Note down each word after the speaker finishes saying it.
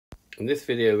In this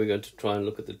video we're going to try and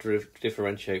look at the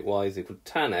differentiate y is equal to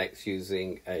tan x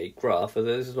using a graph.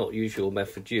 Although this is not usual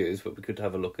method used, but we could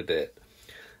have a look at it.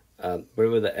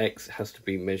 Remember that x has to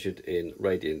be measured in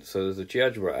radians. So there's a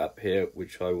GeoGebra app here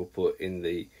which I will put in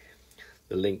the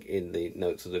link in the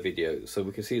notes of the video. So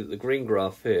we can see that the green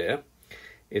graph here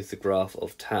is the graph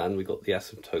of tan. We've got the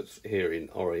asymptotes here in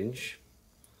orange.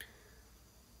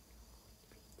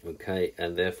 Okay,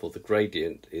 and therefore the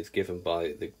gradient is given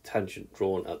by the tangent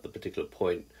drawn at the particular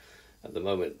point. At the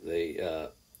moment,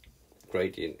 the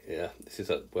gradient, this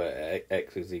is at where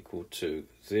x is equal to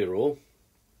 0.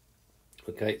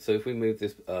 Okay, so if we move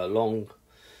this along,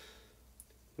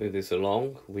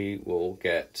 we will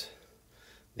get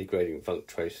the gradient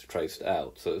function traced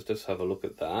out. So let's just have a look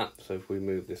at that. So if we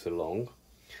move this along,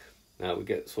 now we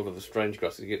get sort of a strange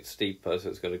graph. It gets steeper, so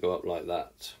it's going to go up like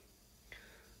that.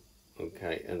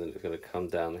 Okay, and then it's going to come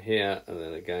down here, and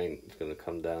then again it's going to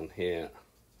come down here,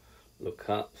 look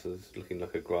up. So it's looking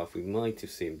like a graph we might have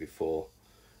seen before,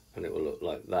 and it will look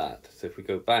like that. So if we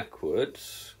go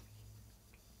backwards,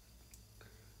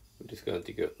 we're just going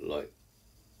to go like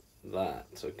that.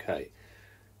 Okay,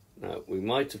 now we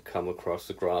might have come across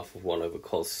a graph of 1 over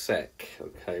cos sec,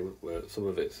 okay, where some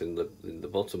of it's in the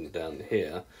bottom down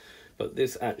here, but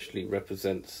this actually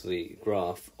represents the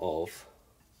graph of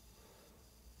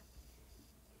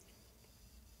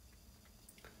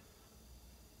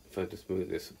if I just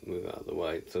move out of the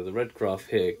way. So the red graph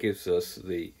here gives us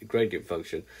the gradient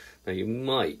function. Now you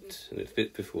might, and it's a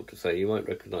bit difficult to say, you might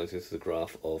recognise this as the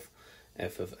graph of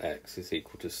f of x is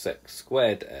equal to sec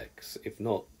squared x. If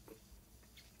not,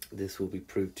 this will be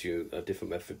proved to you a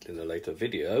different method in a later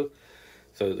video.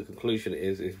 So the conclusion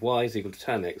is if y is equal to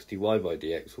tan x, dy by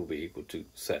dx will be equal to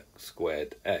sec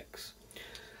squared x.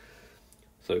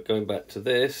 So going back to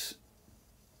this,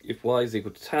 if y is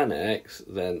equal to tan x,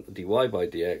 then dy by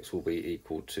dx will be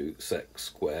equal to sec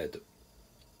squared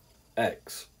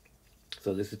x.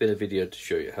 So this has been a video to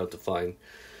show you how to find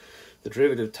the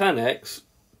derivative of tan x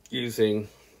using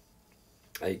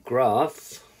a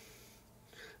graph,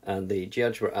 and the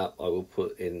GeoGebra app I will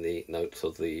put in the notes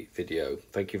of the video.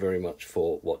 Thank you very much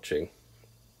for watching.